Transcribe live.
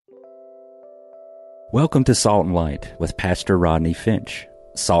Welcome to Salt and Light with Pastor Rodney Finch.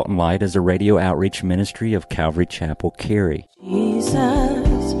 Salt and Light is a radio outreach ministry of Calvary Chapel, Cary. Jesus,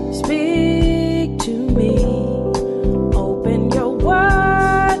 speak to me. Open your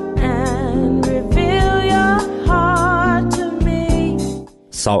word and reveal your heart to me.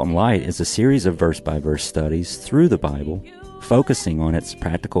 Salt and Light is a series of verse-by-verse studies through the Bible, focusing on its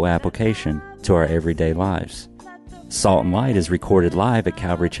practical application to our everyday lives. Salt and Light is recorded live at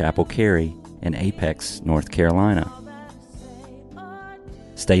Calvary Chapel, Cary in Apex, North Carolina.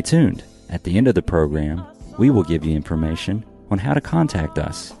 Stay tuned. At the end of the program, we will give you information on how to contact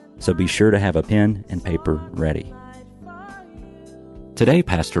us, so be sure to have a pen and paper ready. Today,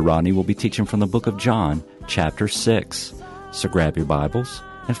 Pastor Rodney will be teaching from the book of John, chapter 6. So grab your Bibles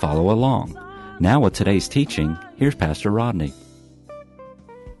and follow along. Now with today's teaching, here's Pastor Rodney.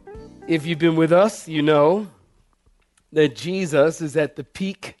 If you've been with us, you know that Jesus is at the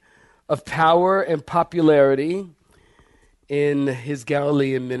peak of power and popularity in his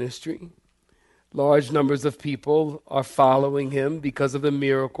Galilean ministry. Large numbers of people are following him because of the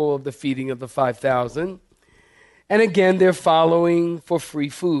miracle of the feeding of the 5,000. And again, they're following for free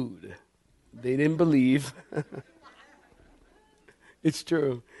food. They didn't believe. It's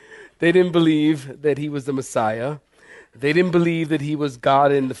true. They didn't believe that he was the Messiah. They didn't believe that he was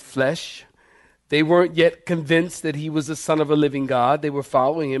God in the flesh. They weren't yet convinced that he was the Son of a living God. They were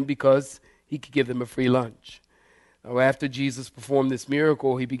following him because he could give them a free lunch. Now, after Jesus performed this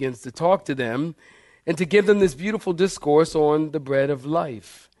miracle, he begins to talk to them and to give them this beautiful discourse on the bread of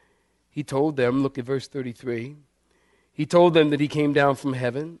life. He told them, look at verse 33. He told them that he came down from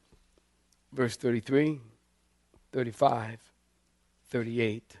heaven. Verse 33, 35,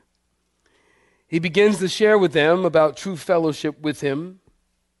 38. He begins to share with them about true fellowship with him.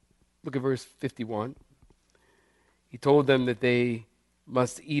 Look at verse 51. He told them that they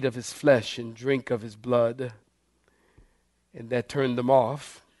must eat of his flesh and drink of his blood. And that turned them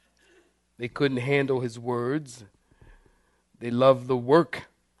off. They couldn't handle his words. They loved the work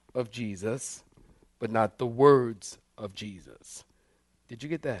of Jesus, but not the words of Jesus. Did you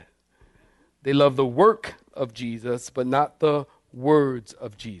get that? They loved the work of Jesus, but not the words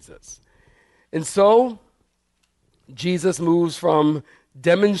of Jesus. And so, Jesus moves from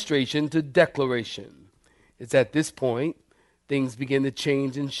demonstration to declaration. It's at this point things begin to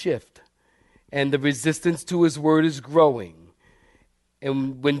change and shift, and the resistance to his word is growing.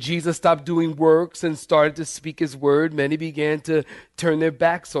 And when Jesus stopped doing works and started to speak his word, many began to turn their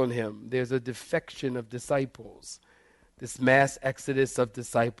backs on him. There's a defection of disciples. This mass exodus of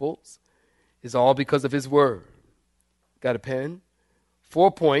disciples is all because of his word. Got a pen?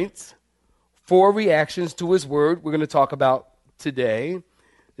 4 points, 4 reactions to his word we're going to talk about today.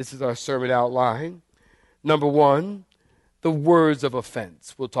 This is our sermon outline. Number 1, the words of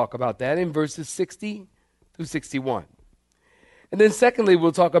offense. We'll talk about that in verses 60 through 61. And then secondly,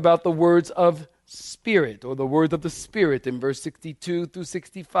 we'll talk about the words of spirit, or the words of the Spirit in verse 62 through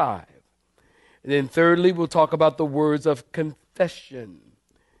 65. And then thirdly, we'll talk about the words of confession,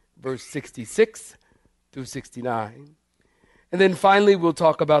 verse 66 through 69. And then finally, we'll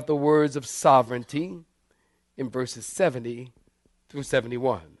talk about the words of sovereignty in verses 70 through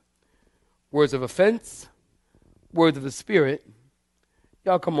 71. Words of offense, words of the Spirit.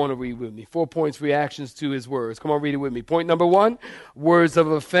 Y'all come on and read with me. 4 points, reactions to his words. Come on, read it with me. Point number 1, words of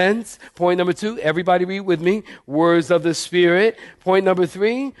offense. Point number 2, everybody read with me. Words of the Spirit. Point number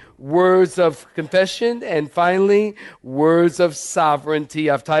 3, words of confession. And finally, words of sovereignty.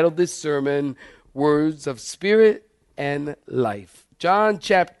 I've titled this sermon, Words of Spirit and Life. John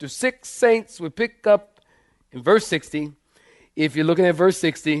chapter 6, saints, we pick up in verse 60. If you're looking at verse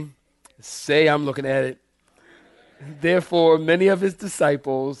 60, say I'm looking at it. Therefore, many of his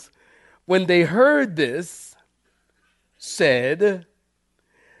disciples, when they heard this, said,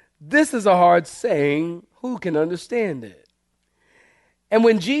 "This is a hard saying. Who can understand it?" And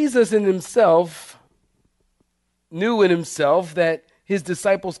when Jesus in himself knew in himself that his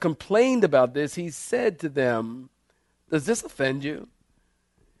disciples complained about this, he said to them, "Does this offend you?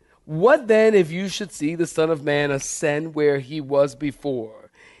 What then if you should see the Son of Man ascend where he was before?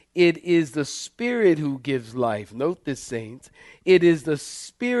 It is the Spirit who gives life." Note this, saints. It is the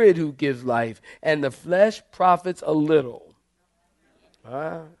Spirit who gives life, and the flesh profits a little.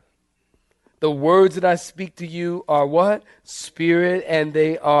 The words that I speak to you are what? Spirit, and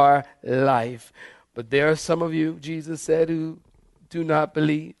they are life. But there are some of you, Jesus said, who do not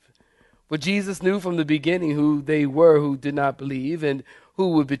believe. But Jesus knew from the beginning who they were who did not believe and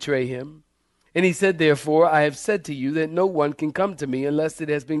who would betray him. And he said, "Therefore, I have said to you that no one can come to me unless it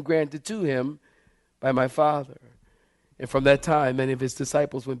has been granted to him by my Father." And from that time, many of his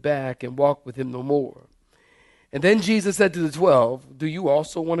disciples went back and walked with him no more. And then Jesus said to the 12, do you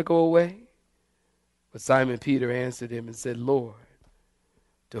also want to go away? But Simon Peter answered him and said, Lord,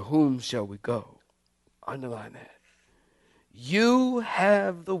 to whom shall we go? Underline that. You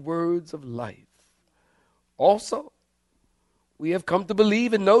have the words of life. Also, we have come to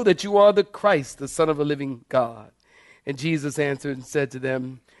believe and know that you are the Christ, the Son of the living God. And Jesus answered and said to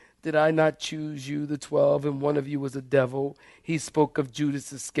them, did I not choose you, the 12, and one of you was a devil? He spoke of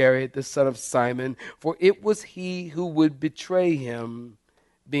Judas Iscariot, the son of Simon, for it was he who would betray him,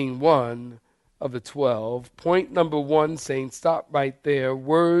 being one of the 12. Point number 1, saints, stop right there.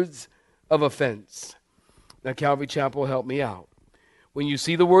 Words of offense. Now, Calvary Chapel, help me out. When you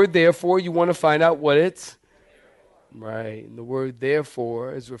see the word therefore, you want to find out what it's. Right. And the word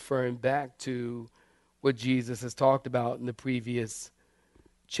therefore is referring back to what Jesus has talked about in the previous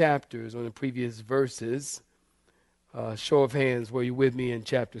chapters, or the previous verses. Show of hands, were you with me in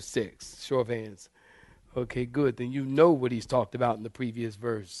chapter 6? Show of hands. Okay, good. Then you know what he's talked about in the previous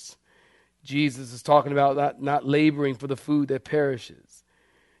verse. Jesus is talking about not laboring for the food that perishes.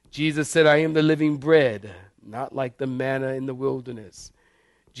 Jesus said, I am the living bread, not like the manna in the wilderness.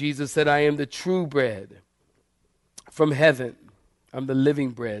 Jesus said, I am the true bread from heaven. I'm the living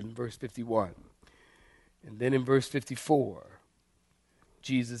bread, in verse 51. And then in verse 54,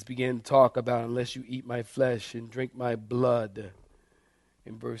 Jesus began to talk about, unless you eat my flesh and drink my blood,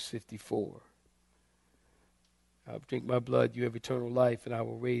 in verse 54. I'll drink my blood, you have eternal life, and I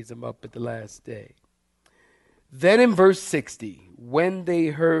will raise them up at the last day. Then in verse 60, when they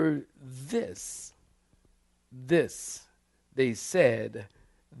heard this, they said,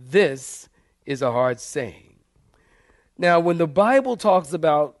 this is a hard saying. Now, when the Bible talks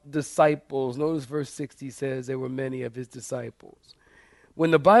about disciples, notice verse 60 says there were many of his disciples. When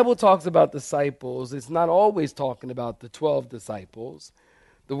the Bible talks about disciples, it's not always talking about the 12 disciples.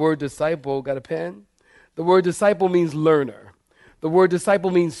 The word disciple, got a pen? The word disciple means learner. The word disciple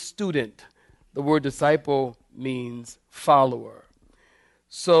means student. The word disciple means follower.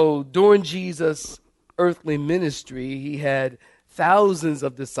 So during Jesus' earthly ministry, he had thousands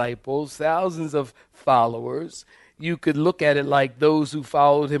of disciples, thousands of followers. You could look at it like those who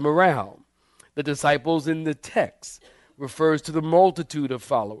followed him around. The disciples in the text refers to the multitude of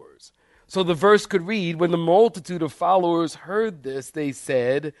followers. So the verse could read, when the multitude of followers heard this, they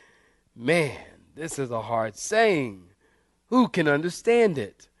said, man, this is a hard saying. Who can understand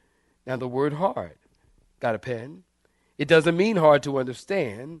it? Now the word hard, got a pen? It doesn't mean hard to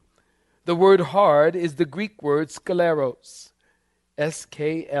understand. The word hard is the Greek word skleros.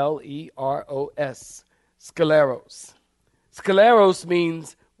 S-K-L-E-R-O-S. Skleros. Skleros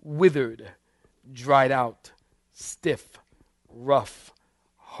means withered, dried out, stiff, rough,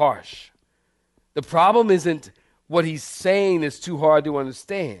 harsh. The problem isn't what he's saying is too hard to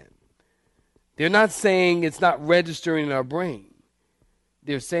understand. They're not saying it's not registering in our brain.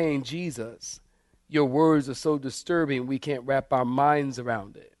 They're saying, Jesus, your words are so disturbing we can't wrap our minds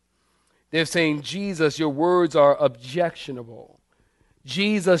around it. They're saying, Jesus, your words are objectionable.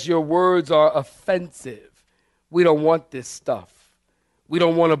 Jesus, your words are offensive. We don't want this stuff. We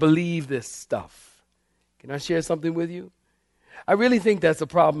don't want to believe this stuff. Can I share something with you? I really think that's a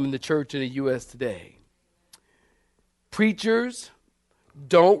problem in the church in the U.S. today. Preachers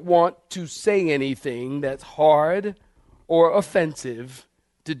don't want to say anything that's hard or offensive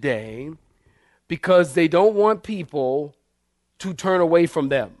today because they don't want people to turn away from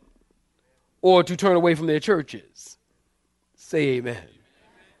them or to turn away from their churches. Say amen.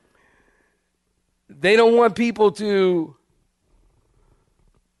 They don't want people to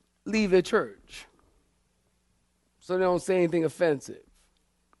leave their church, so they don't say anything offensive.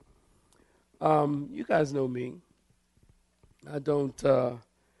 You guys know me. I don't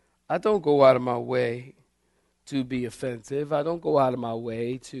go out of my way to be offensive. I don't go out of my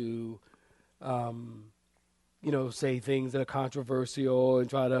way to, say things that are controversial and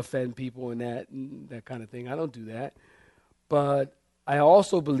try to offend people and that kind of thing. I don't do that. But I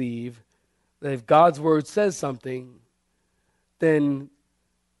also believe that if God's word says something, then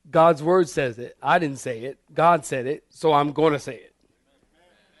God's word says it. I didn't say it. God said it, so I'm going to say it.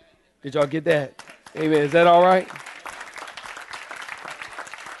 Did y'all get that? Amen. Is that all right?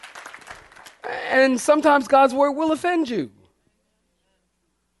 And sometimes God's word will offend you.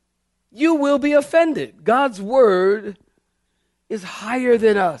 You will be offended. God's word is higher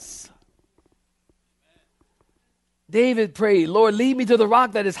than us. David prayed, Lord, lead me to the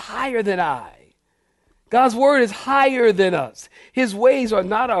rock that is higher than I. God's word is higher than us. His ways are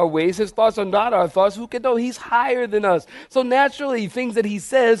not our ways. His thoughts are not our thoughts. Who can know? He's higher than us. So naturally, things that he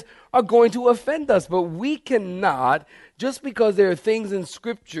says are going to offend us. But we cannot just because there are things in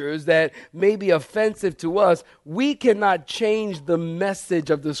scriptures that may be offensive to us, we cannot change the message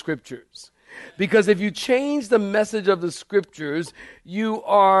of the scriptures. Because if you change the message of the scriptures, you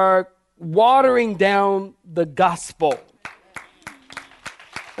are watering down the gospel.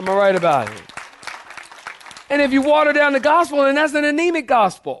 Am I right about it? And if you water down the gospel, then that's an anemic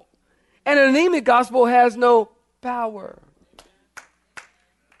gospel. And an anemic gospel has no power.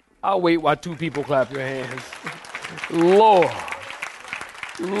 I'll wait while two people clap your hands. Lord.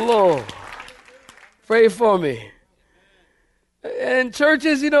 Pray for me. And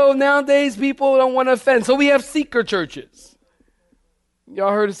churches, nowadays people don't want to offend. So we have seeker churches.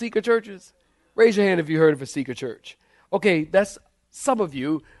 Y'all heard of seeker churches? Raise your hand if you heard of a seeker church. Okay, that's some of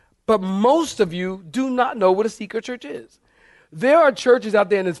you. But most of you do not know what a seeker church is. There are churches out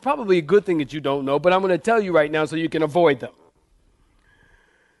there, and it's probably a good thing that you don't know, but I'm going to tell you right now so you can avoid them.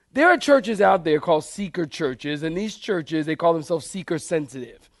 There are churches out there called seeker churches, and these churches, they call themselves seeker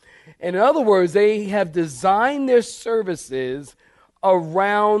sensitive. And in other words, they have designed their services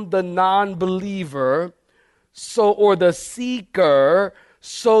around the non-believer or the seeker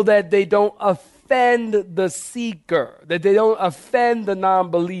so that they don't offend the seeker, that they don't offend the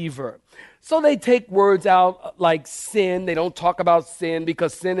non-believer. So they take words out like sin. They don't talk about sin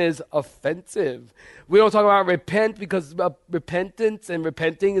because sin is offensive. We don't talk about repent because repentance and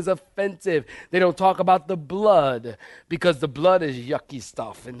repenting is offensive. They don't talk about the blood because the blood is yucky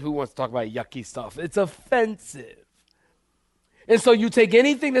stuff. And who wants to talk about yucky stuff? It's offensive. And so you take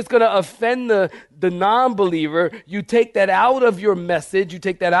anything that's going to offend the non-believer, you take that out of your message, you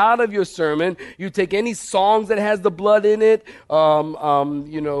take that out of your sermon, you take any songs that has the blood in it.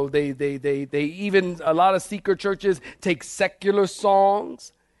 They even, a lot of seeker churches take secular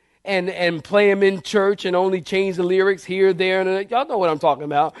songs and play them in church and only change the lyrics here, there, and y'all know what I'm talking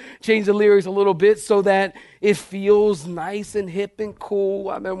about. Change the lyrics a little bit so that it feels nice and hip and cool.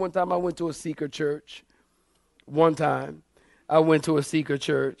 I remember one time I went to a seeker church. I went to a seeker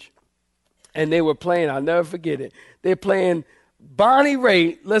church, and they were playing, I'll never forget it. They're playing Bonnie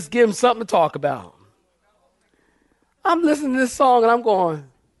Raitt, Let's Give Him Something to Talk About. I'm listening to this song, and I'm going,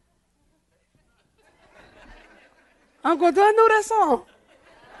 do I know that song?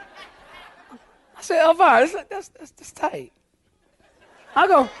 I said, Elvira, that's tight. I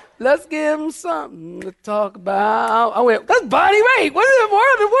go, let's give him something to talk about. I went, that's Bonnie Raitt. What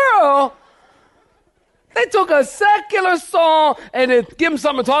in the world? They took a secular song and then give them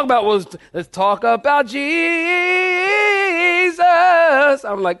something to talk about was, let's talk about Jesus.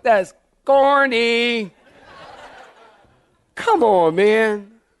 I'm like, that's corny. Come on,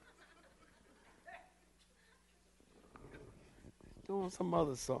 man. Doing some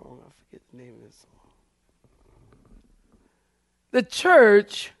other song. I forget the name of this song. The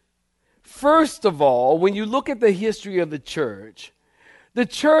church, first of all, when you look at the history of the church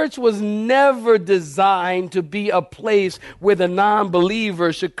was never designed to be a place where the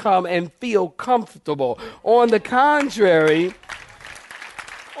non-believer should come and feel comfortable. On the contrary,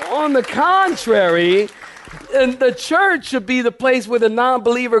 the church should be the place where the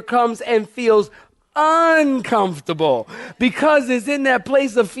non-believer comes and feels uncomfortable, because it's in that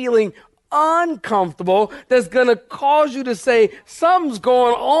place of feeling uncomfortable that's going to cause you to say, something's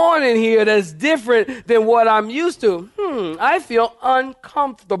going on in here that's different than what I'm used to. I feel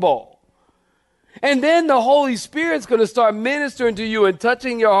uncomfortable. And then the Holy Spirit's going to start ministering to you and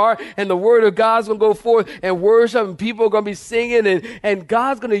touching your heart, and the word of God's going to go forth and worship, and people are going to be singing, and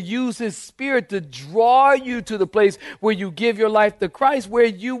God's going to use his Spirit to draw you to the place where you give your life to Christ, where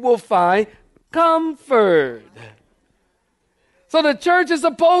you will find comfort. So the church is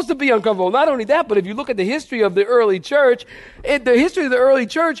supposed to be uncomfortable. Not only that, but if you look at the history of the early church,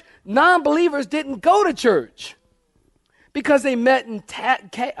 non-believers didn't go to church because they met in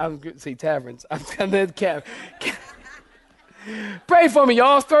I'm going to say taverns. Pray for me,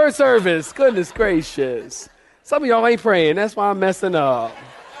 y'all. Third service. Goodness gracious. Some of y'all ain't praying. That's why I'm messing up.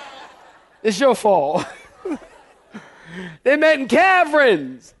 It's your fault. They met in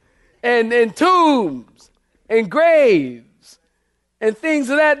caverns and tombs and graves and things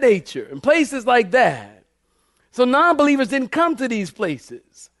of that nature, and places like that. So non-believers didn't come to these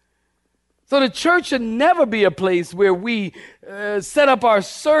places. So the church should never be a place where we set up our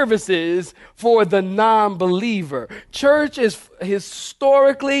services for the non-believer. Church is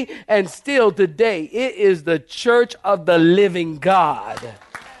historically and still today, it is the church of the living God.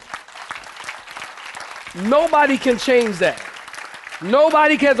 Nobody can change that.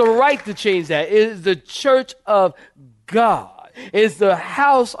 Nobody has a right to change that. It is the church of God. It's the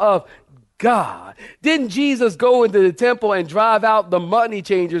house of God. Didn't Jesus go into the temple and drive out the money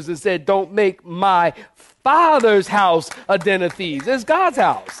changers and said, don't make my Father's house a den of thieves. It's God's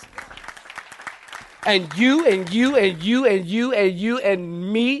house. And you and you and you and you and you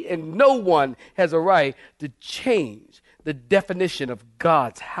and me and no one has a right to change the definition of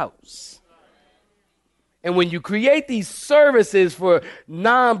God's house. And when you create these services for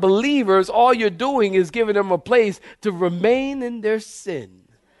non-believers, all you're doing is giving them a place to remain in their sin.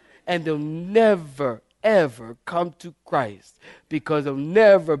 And they'll never, ever come to Christ because there'll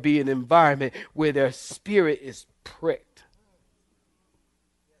never be an environment where their spirit is pricked.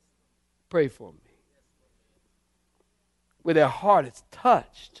 Pray for me. Where their heart is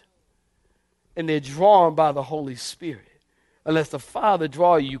touched and they're drawn by the Holy Spirit. Unless the Father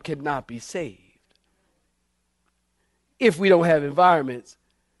draw you, you cannot be saved. If we don't have environments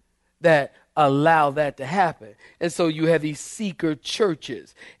that allow that to happen. And so you have these seeker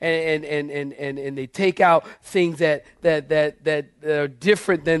churches and they take out things that are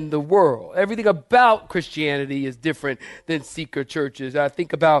different than the world. Everything about Christianity is different than seeker churches. I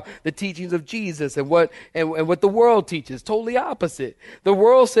think about the teachings of Jesus and what the world teaches. Totally opposite. The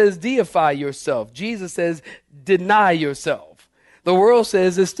world says deify yourself. Jesus says deny yourself. The world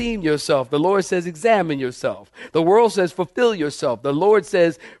says esteem yourself. The Lord says examine yourself. The world says fulfill yourself. The Lord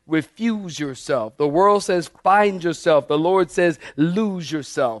says refuse yourself. The world says find yourself. The Lord says lose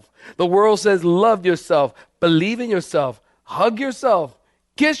yourself. The world says love yourself, believe in yourself, hug yourself,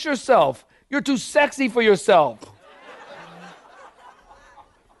 kiss yourself. You're too sexy for yourself.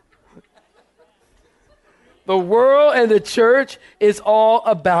 The world and the church is all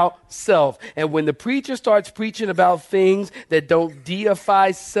about self. And when the preacher starts preaching about things that don't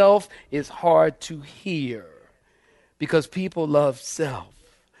deify self, it's hard to hear because people love self.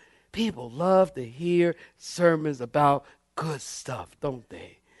 People love to hear sermons about good stuff, don't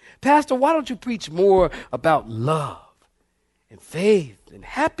they? Pastor, why don't you preach more about love and faith and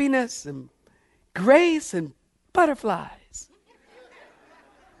happiness and grace and butterflies?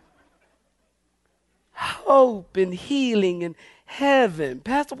 Hope and healing and heaven.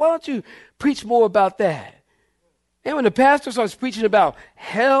 Pastor, why don't you preach more about that? And when the pastor starts preaching about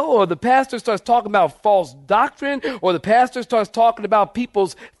hell, or the pastor starts talking about false doctrine, or the pastor starts talking about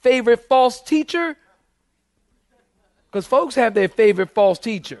people's favorite false teacher, because folks have their favorite false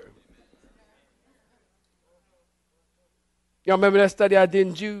teacher. Y'all remember that study I did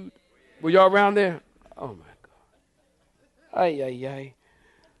in Jude? Were y'all around there? Oh my God. Ay, ay, ay.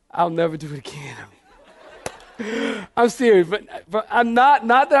 I'll never do it again. I'm serious, but I'm not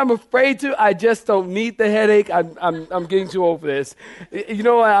that I'm afraid to. I just don't need the headache. I'm getting too old for this. You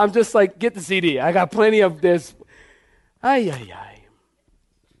know what? I'm just like, get the CD. I got plenty of this. Ay, ay, ay.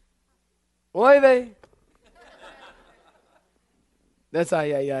 Oy vey. That's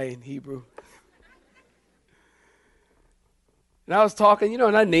ay, ay, ay in Hebrew. And I was talking,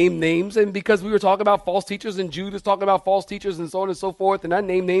 and I named names, and because we were talking about false teachers, and Jude was talking about false teachers, and so on and so forth, and I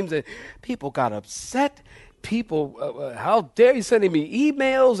named names, and people got upset. People, how dare you sending me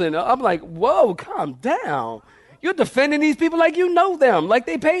emails? And I'm like, whoa, calm down. You're defending these people like you know them, like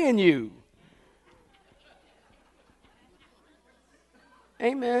they paying you.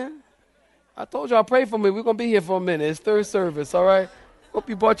 Amen. I told y'all, pray for me. We're going to be here for a minute. It's third service, all right? Hope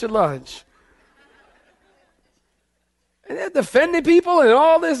you bought your lunch. And they're defending people and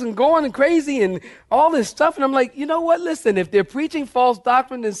all this and going and crazy and all this stuff. And I'm like, you know what? Listen, if they're preaching false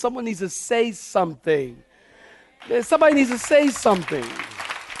doctrine, then someone needs to say something. Somebody needs to say something.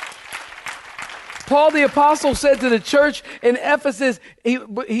 Paul the apostle said to the church in Ephesus,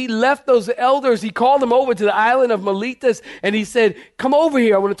 he left those elders, he called them over to the island of Miletus, and he said, come over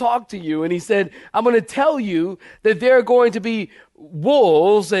here, I want to talk to you. And he said, I'm going to tell you that there are going to be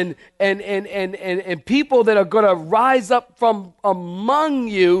wolves and people that are going to rise up from among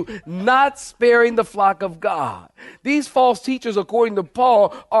you, not sparing the flock of God. These false teachers, according to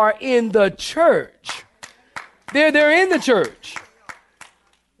Paul, are in the church. They're in the church.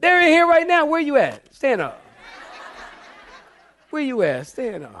 They're here right now. Where you at? Stand up. Where you at?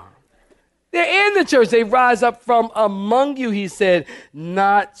 Stand up. They're in the church. They rise up from among you, he said,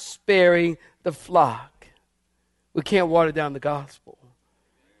 not sparing the flock. We can't water down the gospel.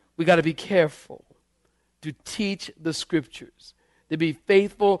 We got to be careful to teach the scriptures, to be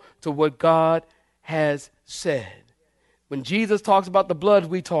faithful to what God has said. When Jesus talks about the blood,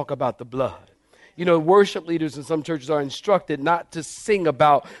 we talk about the blood. Worship leaders in some churches are instructed not to sing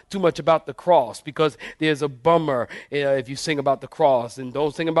too much about the cross because there's a bummer if you sing about the cross, and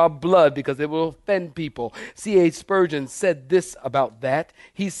don't sing about blood because it will offend people. C.H. Spurgeon said this about that.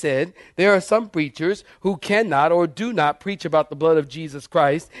 He said, there are some preachers who cannot or do not preach about the blood of Jesus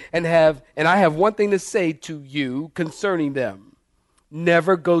Christ, and I have one thing to say to you concerning them.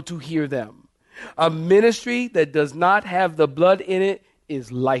 Never go to hear them. A ministry that does not have the blood in it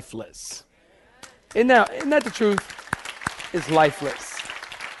is lifeless. Isn't that the truth? It's lifeless.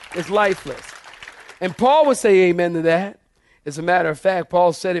 It's lifeless. And Paul would say amen to that. As a matter of fact,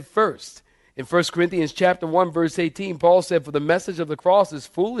 Paul said it first. In 1 Corinthians chapter 1, verse 18, Paul said, "For the message of the cross is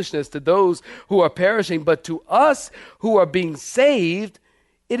foolishness to those who are perishing, but to us who are being saved,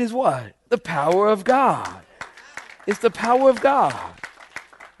 it is" what? The power of God. It's the power of God.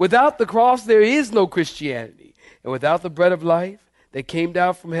 Without the cross, there is no Christianity. And without the bread of life that came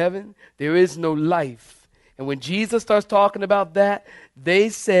down from heaven, there is no life. And when Jesus starts talking about that, they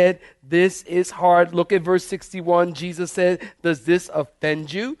said, "This is hard." Look at verse 61. Jesus said, "Does this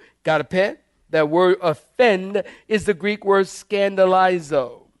offend you?" Got a pen? That word offend is the Greek word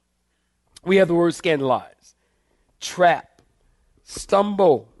scandalizo. We have the word scandalize, trap,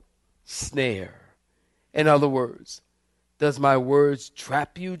 stumble, snare. In other words, does my words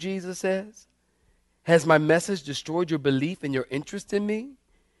trap you, Jesus says? Has my message destroyed your belief and your interest in me?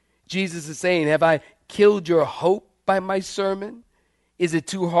 Jesus is saying, have I killed your hope by my sermon? Is it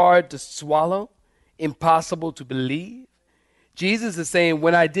too hard to swallow? Impossible to believe? Jesus is saying,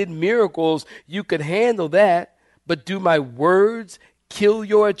 when I did miracles, you could handle that, but do my words kill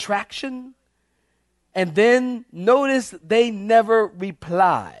your attraction? And then notice they never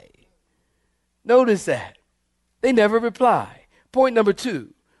reply. Notice that. They never reply. Point number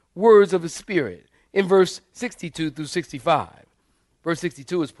 2, words of the Spirit in verse 62 through 65. Verse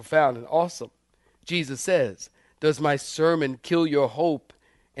 62 is profound and awesome. Jesus says, "Does my sermon kill your hope?"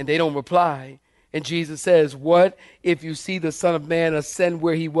 And they don't reply. And Jesus says, "What if you see the Son of Man ascend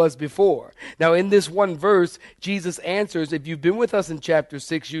where he was before?" Now, in this one verse, Jesus answers, if you've been with us in chapter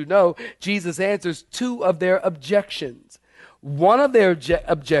 6, you know, Jesus answers 2 of their objections. One of their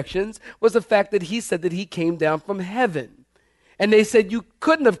objections was the fact that he said that he came down from heaven. And they said, "You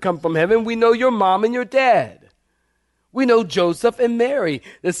couldn't have come from heaven. We know your mom and your dad. We know Joseph and Mary."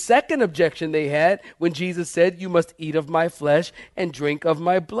 The second objection they had when Jesus said, "You must eat of my flesh and drink of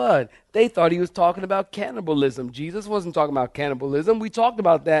my blood." They thought he was talking about cannibalism. Jesus wasn't talking about cannibalism. We talked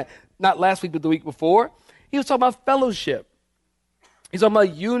about that not last week, but the week before. He was talking about fellowship. He's talking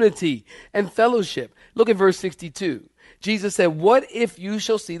about unity and fellowship. Look at verse 62. Jesus said, "What if you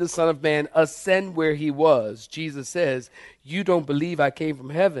shall see the Son of Man ascend where he was?" Jesus says, "You don't believe I came from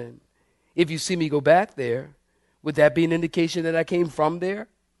heaven. If you see me go back there, would that be an indication that I came from there?"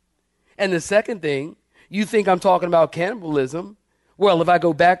 And the second thing, you think I'm talking about cannibalism. Well, if I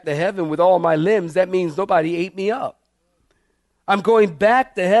go back to heaven with all my limbs, that means nobody ate me up. I'm going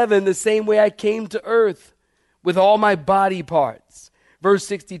back to heaven the same way I came to earth, with all my body parts. Verse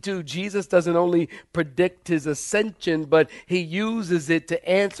 62, Jesus doesn't only predict his ascension, but he uses it to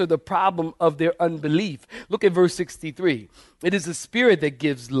answer the problem of their unbelief. Look at verse 63. "It is the Spirit that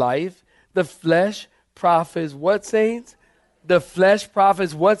gives life. The flesh profits" what, saints? The flesh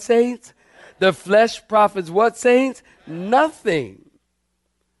profits what, saints? The flesh profits what, saints? Nothing.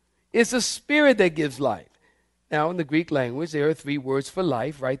 It's the Spirit that gives life. Now, in the Greek language, there are 3 words for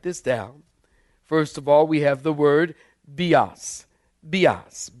life. Write this down. First of all, we have the word bios.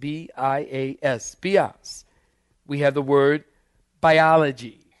 Bios. B-I-A-S. Bios. We have the word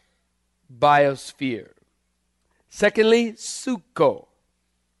biology. Biosphere. Secondly, suko.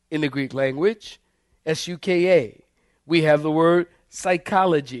 In the Greek language, S-U-K-A. We have the word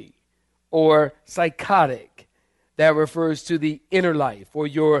psychology or psychotic. That refers to the inner life or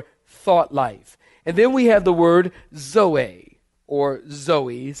your thought life. And then we have the word zoe or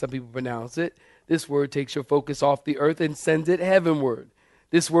Zoe, some people pronounce it. This word takes your focus off the earth and sends it heavenward.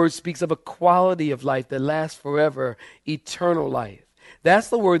 This word speaks of a quality of life that lasts forever, eternal life. That's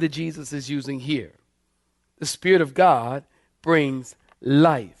the word that Jesus is using here. The Spirit of God brings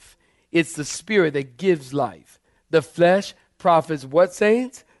life. It's the Spirit that gives life. The flesh profits what,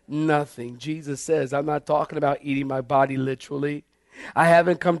 saints? Nothing. Jesus says, I'm not talking about eating my body literally. I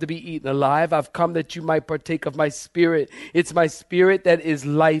haven't come to be eaten alive. I've come that you might partake of my Spirit. It's my Spirit that is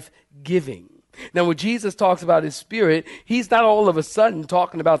life-giving. Now, when Jesus talks about his Spirit, he's not all of a sudden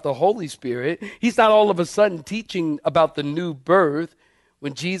talking about the Holy Spirit. He's not all of a sudden teaching about the new birth.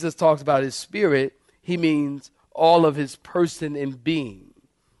 When Jesus talks about his Spirit, he means all of his person and being.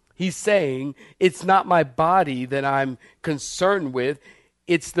 He's saying, it's not my body that I'm concerned with.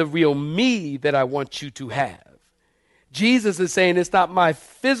 It's the real me that I want you to have. Jesus is saying, it's not my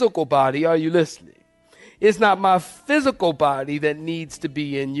physical body. Are you listening? It's not my physical body that needs to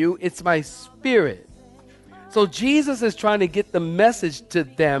be in you. It's my spirit. So Jesus is trying to get the message to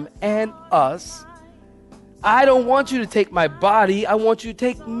them and us. I don't want you to take my body. I want you to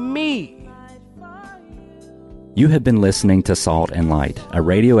take me. You have been listening to Salt and Light, a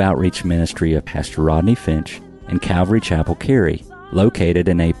radio outreach ministry of Pastor Rodney Finch and Calvary Chapel, Cary, located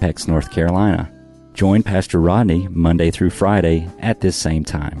in Apex, North Carolina. Join Pastor Rodney Monday through Friday at this same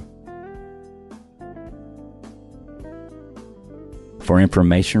time. For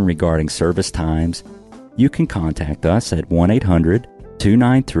information regarding service times, you can contact us at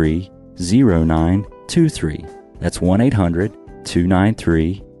 1-800-293-0923. That's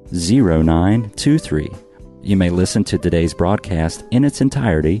 1-800-293-0923. You may listen to today's broadcast in its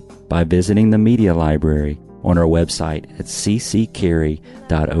entirety by visiting the media library on our website at cccarry.org.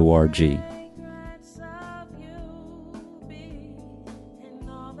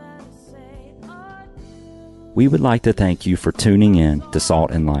 We would like to thank you for tuning in to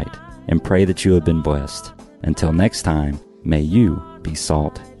Salt and Light and pray that you have been blessed. Until next time, may you be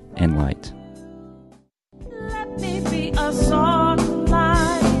salt and light.